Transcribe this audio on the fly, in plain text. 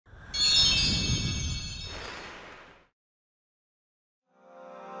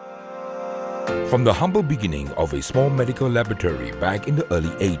From the humble beginning of a small medical laboratory back in the early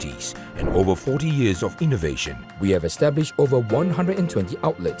 80s and over 40 years of innovation, we have established over 120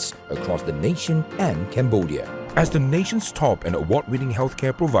 outlets across the nation and Cambodia. As the nation's top and award-winning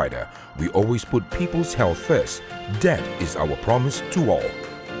healthcare provider, we always put people's health first. That is our promise to all.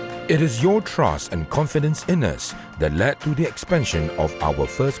 It is your trust and confidence in us that led to the expansion of our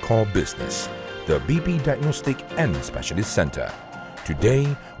first core business, the BP Diagnostic and Specialist Center.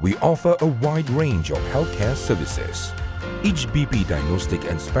 Today, we offer a wide range of healthcare services. Each BP Diagnostic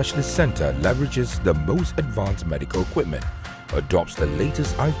and Specialist Center leverages the most advanced medical equipment, adopts the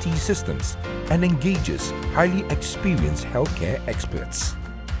latest IT systems, and engages highly experienced healthcare experts.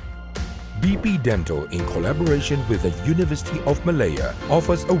 BP Dental, in collaboration with the University of Malaya,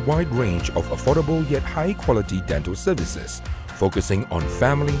 offers a wide range of affordable yet high-quality dental services, focusing on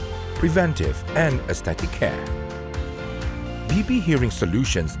family, preventive, and aesthetic care. BP Hearing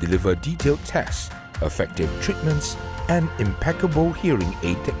Solutions deliver detailed tests, effective treatments, and impeccable hearing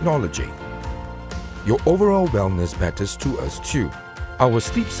aid technology. Your overall wellness matters to us too. Our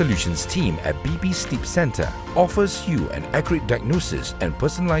Sleep Solutions team at BP Sleep Center offers you an accurate diagnosis and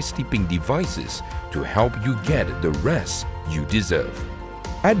personalized sleeping devices to help you get the rest you deserve.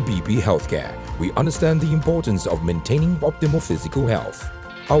 At BP Healthcare, we understand the importance of maintaining optimal physical health.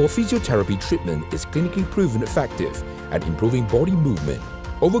 Our physiotherapy treatment is clinically proven effective at improving body movement,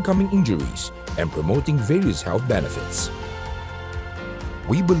 overcoming injuries, and promoting various health benefits.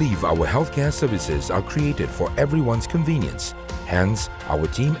 We believe our healthcare services are created for everyone's convenience. Hence, our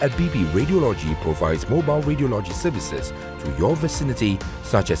team at BP Radiology provides mobile radiology services to your vicinity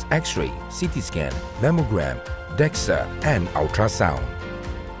such as X-ray, CT scan, mammogram, DEXA, and ultrasound.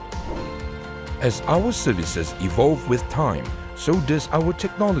 As our services evolve with time, so does our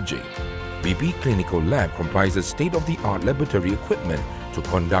technology. BP Clinical Lab comprises state-of-the-art laboratory equipment to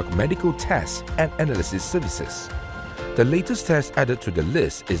conduct medical tests and analysis services. The latest test added to the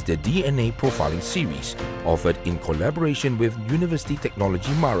list is the DNA profiling series, offered in collaboration with University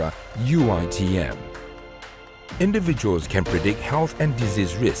Technology Mara UiTM. Individuals can predict health and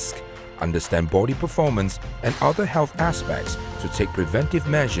disease risk, understand body performance and other health aspects to take preventive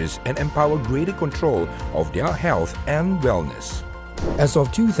measures and empower greater control of their health and wellness. As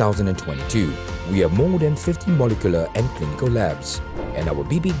of 2022, we have more than 50 molecular and clinical labs, and our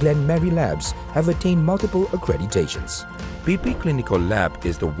BP Glen Mary labs have attained multiple accreditations. BP Clinical Lab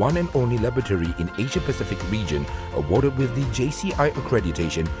is the one and only laboratory in Asia-Pacific region awarded with the JCI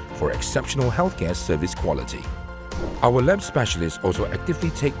accreditation for exceptional healthcare service quality. Our lab specialists also actively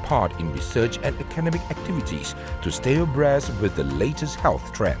take part in research and academic activities to stay abreast with the latest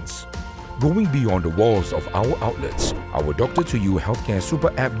health trends. Going beyond the walls of our outlets, our Doctor to You Healthcare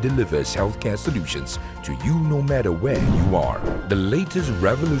Super App delivers healthcare solutions to you no matter where you are. The latest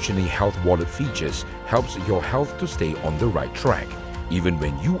revolutionary health wallet features helps your health to stay on the right track, even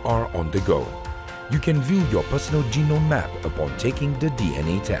when you are on the go. You can view your personal genome map upon taking the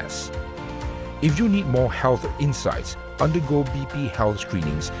DNA test. If you need more health insights, undergo BP health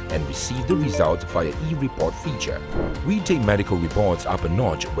screenings and receive the results via e-report feature. We take medical reports up a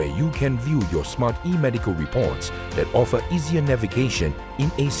notch where you can view your smart e-medical reports that offer easier navigation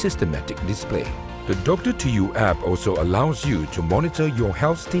in a systematic display. The Doctor to You app also allows you to monitor your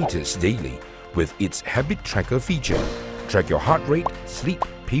health status daily with its habit tracker feature. Track your heart rate, sleep,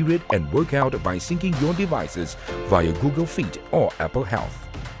 period and workout by syncing your devices via Google Fit or Apple Health.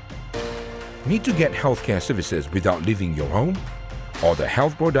 Need to get healthcare services without leaving your home? Order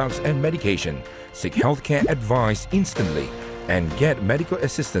health products and medication, seek healthcare advice instantly, and get medical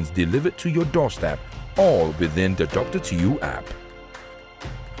assistance delivered to your doorstep, all within the Doctor to You app.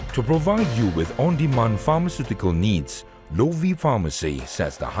 To provide you with on-demand pharmaceutical needs, Lovi Pharmacy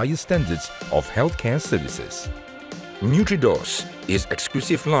sets the highest standards of healthcare services. NutriDose is an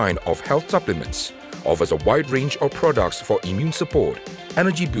exclusive line of health supplements, offers a wide range of products for immune support,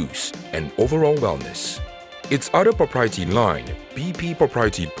 energy boost, and overall wellness. Its other proprietary line, BP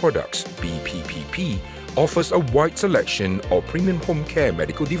Proprietary Products (BPPP), offers a wide selection of premium home care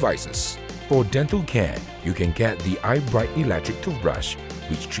medical devices. For dental care, you can get the iBright electric toothbrush,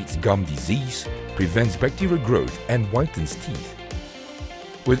 which treats gum disease, prevents bacterial growth, and whitens teeth.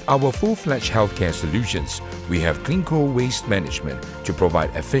 With our full-fledged healthcare solutions, we have Cleanco Waste Management to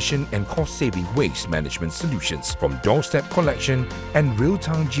provide efficient and cost-saving waste management solutions, from doorstep collection and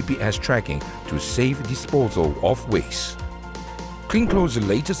real-time GPS tracking to safe disposal of waste. Cleanclo's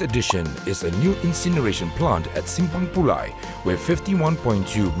latest addition is a new incineration plant at Simpang Pulai with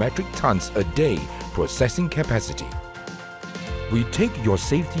 51.2 metric tons a day processing capacity. We take your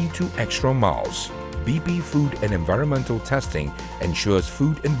safety to extra miles. BP Food and Environmental Testing ensures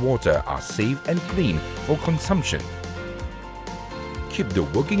food and water are safe and clean for consumption. Keep the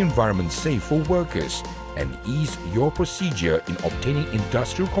working environment safe for workers and ease your procedure in obtaining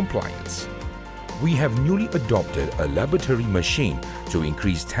industrial compliance. We have newly adopted a laboratory machine to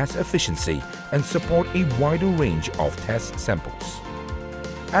increase test efficiency and support a wider range of test samples.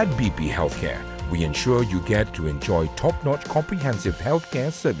 At BP Healthcare, we ensure you get to enjoy top-notch comprehensive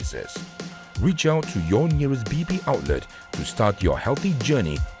healthcare services. Reach out to your nearest BP outlet to start your healthy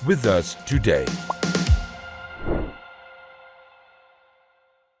journey with us today.